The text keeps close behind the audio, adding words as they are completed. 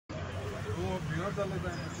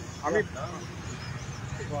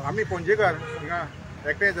आमी पणजेकार हिंगा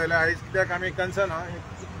एकठांय जाल्यार आयज कित्याक आमी कन्सर्न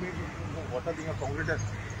वता थिंगा कॉन्क्रिटायज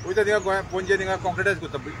वयता थिंगा गोंया पणजे थिंगा कॉन्क्रिटायज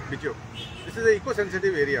करता बिच्यो. This is an eco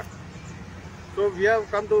sensitive area, so we have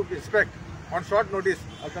come to inspect on short notice.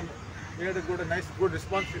 We had a good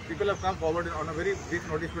response. People have come forward on a very brief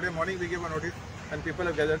notice. Today morning we gave a notice and people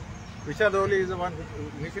have gathered. Vishal Doli is the one who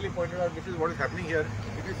initially pointed out this is what is happening here.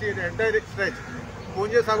 If you see the entire stretch,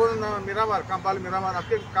 Ponje Sagun Miramar, Kampal Miramar,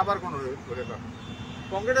 आपके काबार कौन हो रहा था?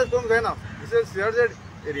 Concrete कौन गए ना? This is CRZ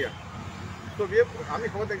area. So we have आम्ही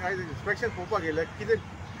होते हैं inspection पोपा गेले किती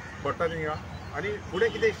बट्टा नहीं का आणि पुढे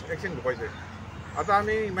किती action घेवायचे. आता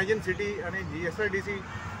आम्ही Imagine City आणि GSIDC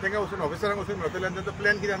त्यांना वचून ऑफिसरांक वचून मेळटले आणि त्यांचा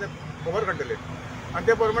प्लॅन किती आम्ही कव्हर काढतले आणि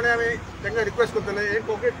त्या प्रमाणे आम्ही त्यांना रिक्वेस्ट करतले हे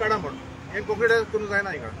कॉन्क्रीट काढा म्हणून. हे कॉन्क्रीट करून जायना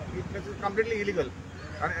हिंगा. इट कम्प्लिटली इलिगल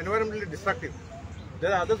आणि environmentally destructive.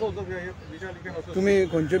 There are others also which are you can also. तुम्ही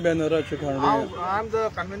कोणचे बॅनराचे खाणे? I am the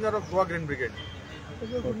convener of Goa Green Brigade.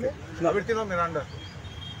 Okay. Navirtino Miranda.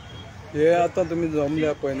 हे आता तुम्ही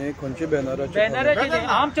जमल्या पयने कोणचे बॅनराचे? बॅनराचे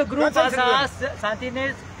आमचे ग्रुप आसा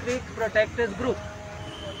सांतिनेज creek protectors group.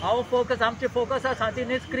 Our focus, आमचे focus आहे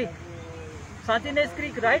सांतिनेज creek. Santinez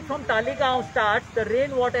creek right from Taleigao starts, the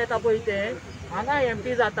rain water येता पळय तें हांगा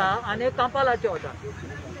एम्प्टी जाता आनी कांपालाचे वता.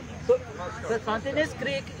 So the Santinez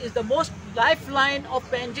Creek is the most lifeline of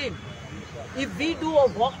Panjim. If we do a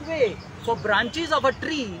walkway for branches of a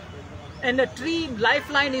tree and a tree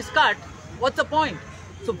lifeline is cut, what's the point?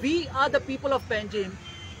 So we are the people of Panjim.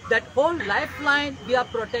 That whole lifeline we are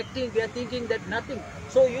protecting. We are thinking that nothing.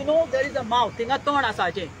 So you know there is a mouth. Tinga ton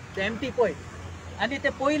asaje. The empty point. And it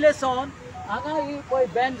poile son. Anga ही कोई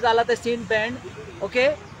bend झाला ते scene bend.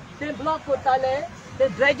 Okay. ते block कोताले. ते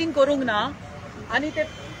dredging करूंग ना. आणि ते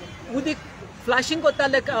उदिक flashing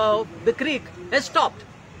कोताले the creek has stopped.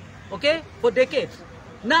 Okay. For decades.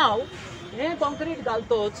 Now hey concrete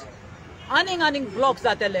घालतोच. Aning blocks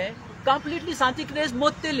जातेले. Completely Santinez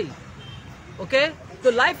मोत्तेली. Okay.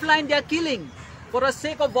 The lifeline they are killing for the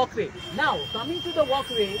sake of walkway. Now, coming to the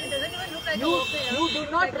walkway, you do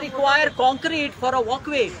not require concrete for a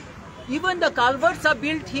walkway. Even the culverts are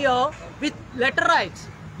built here with laterites,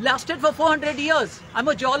 lasted for 400 years. I'm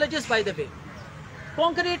a geologist, by the way.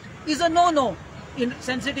 Concrete is a no-no in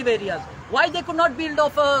sensitive areas. Why they could not build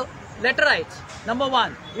off laterites? Number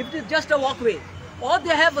one, if it is just a walkway. Or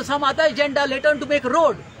they have some other agenda later on to make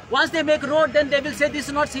road. Once they make road, then they will say this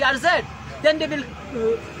is not CRZ. Then they will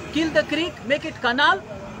kill the creek, make it canal,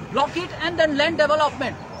 block it, and then land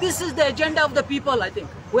development. This is the agenda of the people, I think,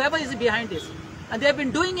 whoever is behind this. And they have been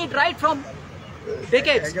doing it right from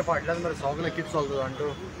decades. Correct.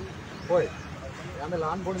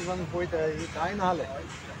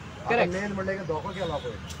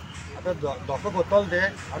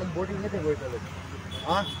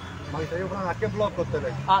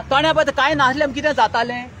 काय नासलें कितें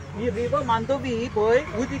जातालें ही river Mandovi पळय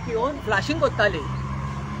उदीक येवन flashing कोत्ताली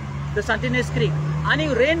the Santinez creek आनी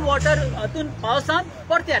rain water हातून पावसान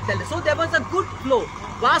परते येताले. So there was a good flow.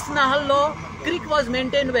 वास नाहल्लो. Creek was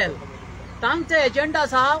maintain well. तांचे एजेंडा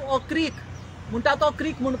आसा हो क्रीक म्हणटा तो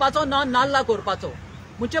क्रीक म्हणपाचो नाल्ला करपाचो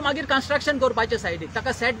म्हणजे मागीर कन्स्ट्रक्शन करपाचे सायडीक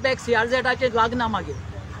ताका सेटबॅक CRZचे लागना मागीर.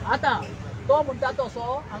 आतां तो म्हणटा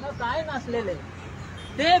तसो हांगा कांय नासलेलें.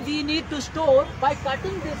 They we need to store by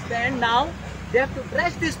cutting this band now. They have to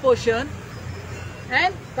dredge this portion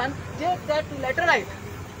and take that to laterite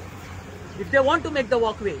if they want to make the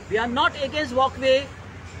walkway. We are not against walkway,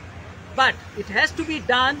 but it has to be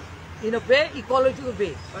done in a very ecological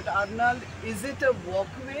way. But Arnal, is it a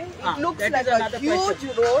walkway? It looks like a huge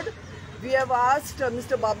road. We have asked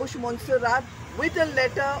Mr. Babush Monserrat with a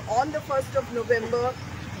letter on the 1st of November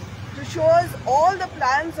to show us all the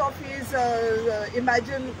plans of his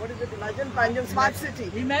Imagine Panjim Smart City.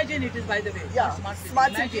 Imagine it is, by the way. Yeah,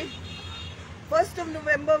 Smart City. 1st of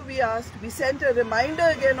November we asked. We sent a reminder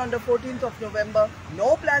again on the 14th of November.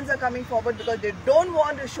 No plans are coming forward because they don't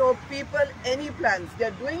want to show people any plans. They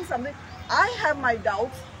are doing something. I have my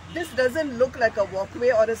doubts. This doesn't look like a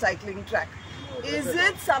walkway or a cycling track. Is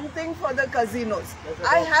it something for the casinos?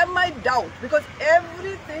 I have my doubt because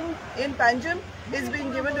everything in Panjim is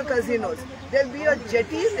being given to casinos. There will be a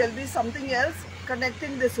jetty, there will be something else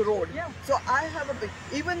connecting this road. So I have a big,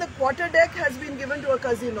 even the quarter deck has been given to a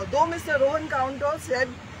casino. Though Mr. Rohan Counter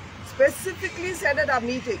specifically said at our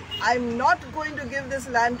meeting, I'm not going to give this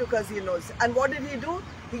land to casinos. And what did he do?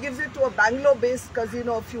 He gives it to a Bangalore-based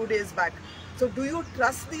casino a few days back. So do you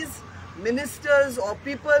trust these ministers or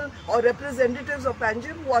people or representatives of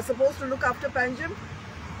Panjim who are supposed to look after Panjim?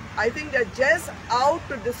 I think they're just out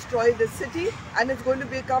to destroy the city, and it's going to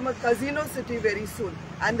become a casino city very soon.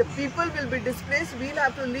 And the people will be displaced. We'll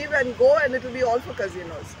have to leave and go, and it will be all for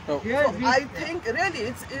casinos. Oh. Yes, So I think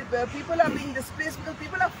really people are being displaced because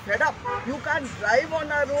people are fed up. You can't drive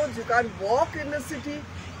on our roads, you can't walk in the city.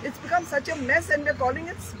 It's become such a mess, and we're calling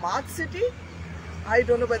it smart city. I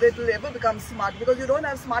don't know whether it will ever become smart, because you don't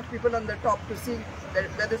have smart people on the top to see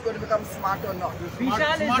whether it's going to become smart or not.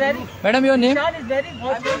 Vishal is very, Madam, your name? Vishal is very I'm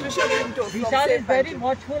watchful. Vishal is very Panjim.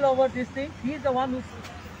 watchful over this thing. He is the one who's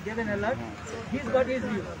given alert. He's got his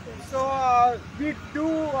view. So we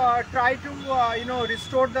do try to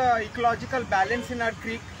restore the ecological balance in our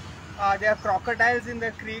creek. There are crocodiles in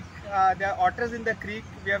the creek. There are otters in the creek.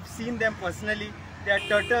 We have seen them personally. There are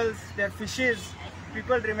turtles. There are fishes.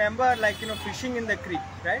 People remember fishing in the creek,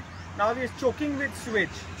 right? Now we are choking with sewage,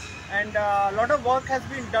 and a lot of work has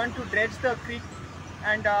been done to dredge the creek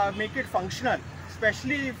and make it functional,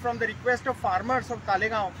 especially from the request of farmers of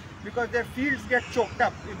Talegaon, because their fields get choked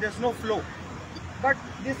up if there's no flow. But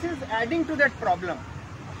this is adding to that problem.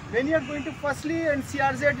 When you are going to, firstly, in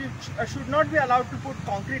CRZ, you should not be allowed to put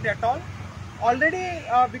concrete at all. Already,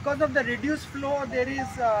 because of the reduced flow, there is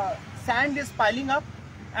sand is piling up,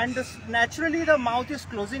 and naturally the mouth is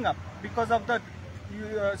closing up because of the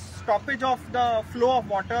stoppage of the flow of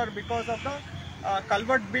water because of the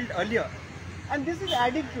culvert built earlier. And this is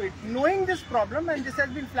adding to it. Knowing this problem, and this has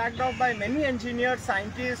been flagged off by many engineers,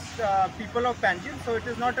 scientists, people of Panjim, so it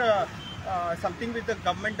is not something which the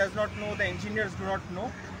government does not know, the engineers do not know.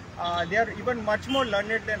 They are even much more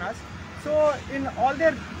learned than us. So in all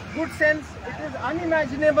their good sense, it is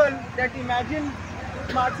unimaginable that imagine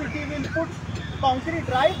smart city will put concrete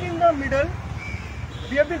right in the middle.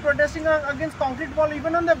 We have been protesting against concrete wall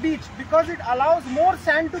even on the beach because it allows more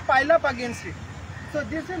sand to pile up against it. So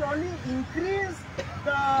this will only increase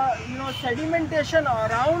the sedimentation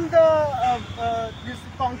around the this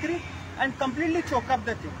concrete and completely choke up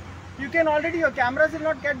the thing. You can already, your cameras will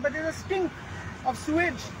not get, but there is a stink of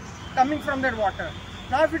sewage coming from that water.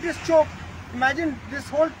 Now if it is choked, imagine this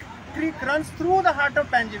whole creek runs through the heart of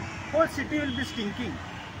Panjim. Whole city will be stinking.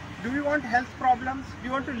 Do we want health problems? Do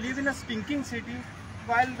you want to live in a stinking city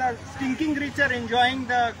while the stinking rich are enjoying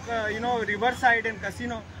the riverside and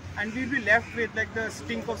casino, and we'll be left with like the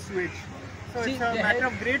stink of sewage? So it's a matter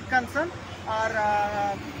of great concern.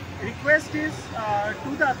 Our request is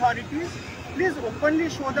to the authorities, please openly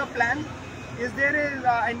show the plan. Is there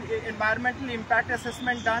an environmental impact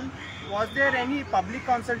assessment done? Was there any public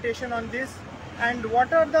consultation on this? And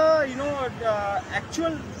what are the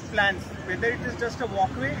actual plans? Whether it is just a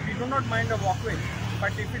walkway, we do not mind a walkway,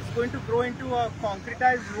 but if it's going to grow into a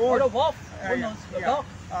concretized road Or a walk,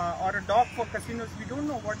 or a dock for casinos, we don't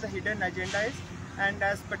know what the hidden agenda is. And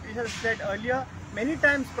as Patricia said earlier, many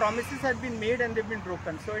times promises have been made and they've been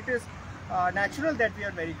broken. So it is natural that we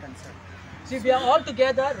are very concerned. See, we are all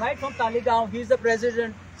together right from Talegaon. He is the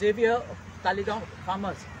president, Xavier of Talegaon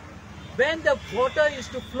Farmers. When the water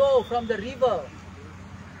used to flow from the river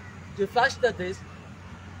to flush this,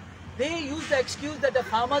 they used the excuse that the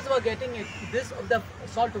farmers were getting this of the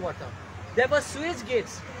salt water. There were sewage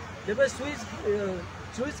gates. There were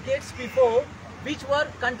sewage gates before which were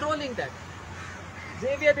controlling that.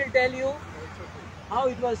 Xavier will tell you how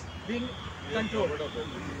it was being controlled.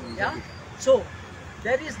 Yeah. So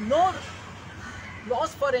there is no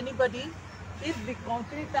loss for anybody. If we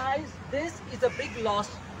concretize this, is a big loss.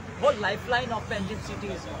 Whole lifeline of Panjim city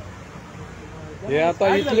is gone.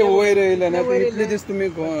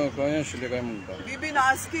 We've been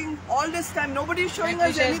asking all this time. Nobody is showing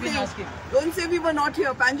us anything. Don't say we were not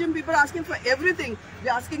here. Panjim people are asking for everything.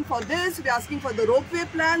 We're asking for this. We're asking for the ropeway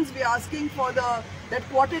plans. We're asking for that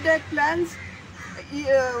quarter deck plans.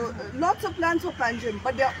 Lots of plans for Panjim,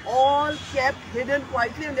 but they're all kept hidden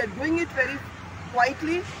quietly, and they're doing it very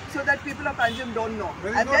quietly so that people of Panjim don't know.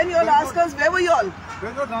 And then you'll ask us, where were you all?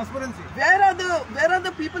 There's no transparency. Where are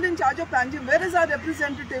the people in charge of Panjim? Where is our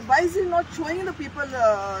representative? Why is he not showing the people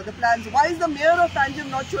the plans? Why is the mayor of Panjim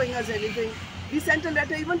not showing us anything? We sent a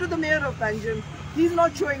letter even to the mayor of Panjim. He's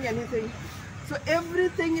not showing anything. So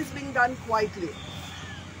everything is being done quietly.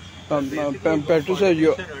 Patricia,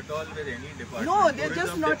 you... No, they're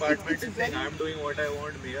just not. It's saying I'm doing what I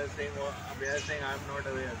want. Mayor saying I'm not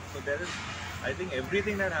aware. So there is, I think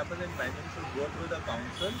everything that happens in Panjim should go through the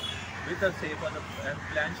council with a safe and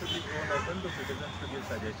plan should be thrown open to citizens to give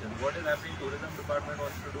suggestions. What is happening? Tourism department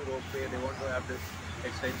wants to do ropeway. They want to have this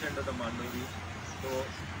extension to the Mandovi. So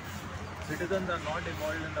citizens are not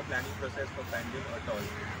involved in the planning process for Panjim at all.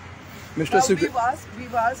 Mr. We've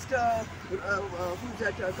asked who's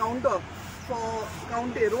that counter for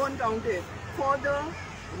Rowan County for the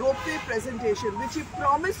ropeway presentation, which he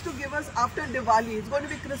promised to give us after Diwali. It's going to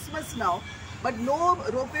be Christmas now, but no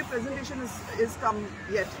ropeway presentation is come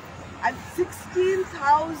yet. And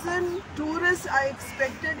 16,000 tourists are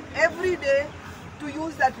expected every day to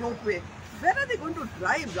use that ropeway. Where are they going to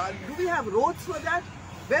drive? Do we have roads for that?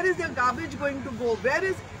 Where is their garbage going to go? Where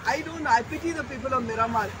is, I don't know, I pity the people of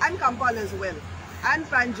Miramar and Kampal as well, and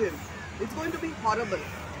Panjim. It's going to be horrible.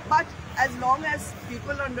 But as long as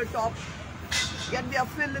people on the top get their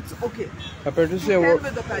fill, it's okay. Patricia,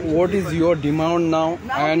 what is your demand now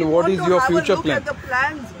and what is your future plan? At the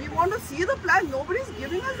plans. We want to see the plan. Nobody's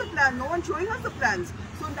giving us the plan. No one's showing us the plans.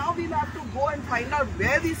 So now we'll have to go and find out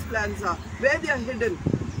where these plans are, where they are hidden,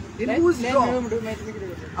 in whose drawer. Then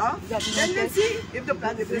we'll see if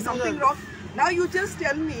there's something wrong. Now you just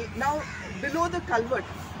tell me, now below the culvert,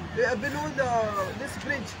 below this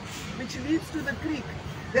bridge which leads to the creek,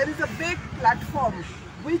 there is a big platform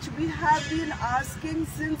which we have been asking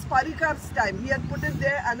since Parikar's time. He had put it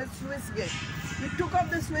there and a sluice gate. He took off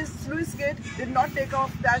the sluice gate, did not take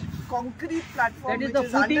off that concrete platform that is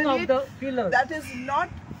which the is footing underneath. of the pillars. That is not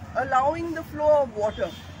allowing the flow of water.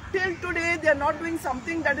 Till today, they are not doing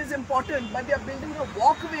something that is important, but they are building a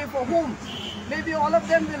walkway for whom? Maybe all of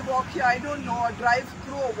them will walk here, I don't know, or drive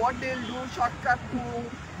through, or what they'll do, shortcut to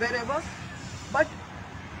wherever. But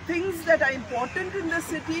things that are important in the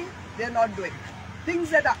city, they are not doing. Things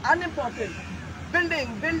that are unimportant,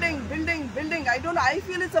 building. I don't know, I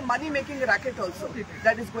feel it's a money-making racket also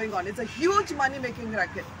that is going on. It's a huge money-making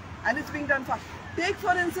racket and it's being done fast. Take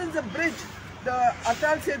for instance the bridge, the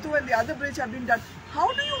Atal Setu and the other bridge have been done.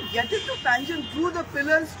 How do you get into Panjim through the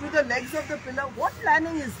pillars, through the legs of the pillar? What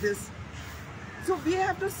planning is this? So we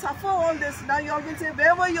have to suffer all this. Now you all will say,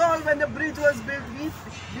 where were you all when the bridge was built?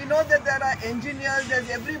 We know that there are engineers, there's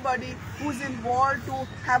everybody who's involved to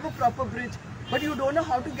have a proper bridge. But you don't know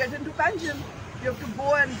how to get into Panjim. You have to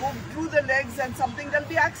go through the legs and there'll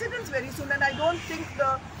be accidents very soon. And I don't think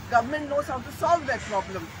the government knows how to solve that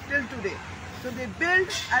problem till today. So they build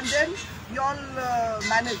and then you all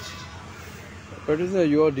manage. Patricia,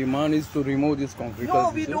 your demand is to remove this concrete.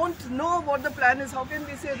 No, we don't know what the plan is. How can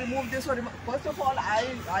we say remove this or remove? First of all,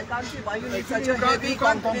 I can't see why you need such a heavy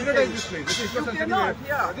concrete. This place. This is you cannot,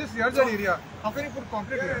 yeah. This is the area. How can you put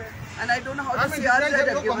concrete here? And I don't know how to see ours that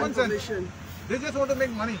have given permission. They just want to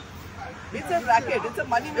make money. It's a racket. It's a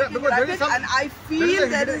money-making racket, and I feel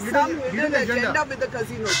there is some hidden agenda with the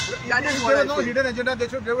casinos. That is what I feel. There is no hidden agenda.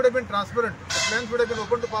 They would have been transparent. The plans would have been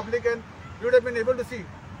open to public, and you would have been able to see.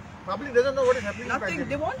 Public doesn't know what is happening. Nothing.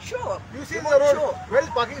 They won't show. You see the road. Where is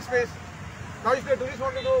parking space? Now, if the tourists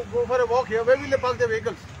want to go for a walk here, where will they park their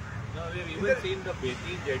vehicles? No, we've even seen the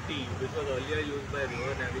Beti jetty, which was earlier used by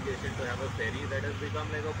river navigation to have a ferry, that has become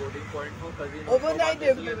like a boarding point for casinos. Overnight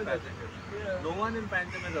for passengers. Yeah. No one in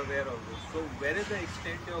Panjim is aware of this. So where is the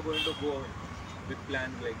extent you are going to go with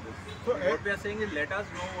plans like this? So what we are saying is, let us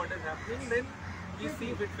know what is happening, then we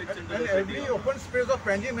see if it fits into the city. Every open space of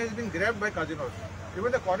Panjim has been grabbed by casinos.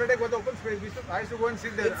 Even the quarter deck was the open space. I used to go and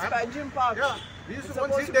sit there. It's Panjim Park. Yeah, we used to go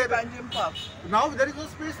and sit there. Panjim Park. Now there is no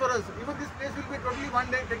space for us. Even this place will be totally one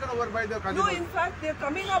day taken over by the casinos. No, in fact, they're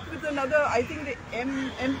coming up with another. I think the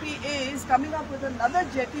MPA is coming up with another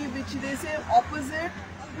jetty, which they say opposite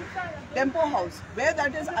Tempo House. Where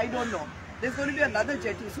that is, I don't know. There's going to be another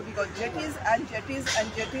jetty. So we got jetties and jetties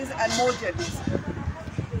and jetties and more jetties.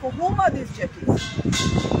 For whom are these jetties?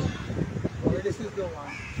 Well, this is the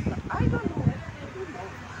one. I don't know.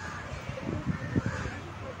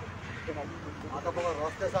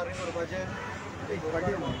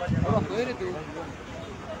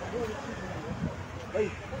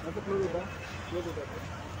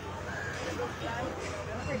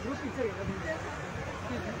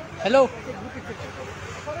 Hello.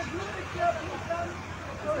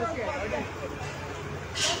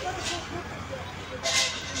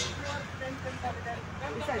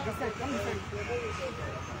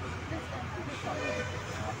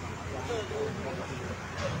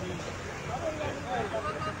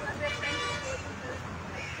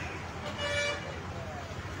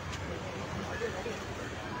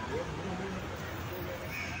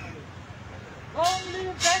 Only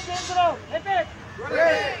Panjim, epic!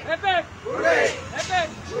 Epic! Epic!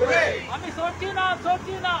 আমি সরছি না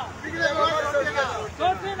সরছি না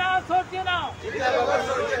সরছি না সরছি না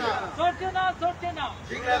সরছি না সরছি না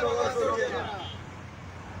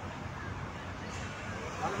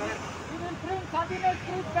We will bring Santinez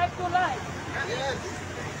Creek back to life. Yes.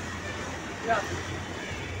 Yeah.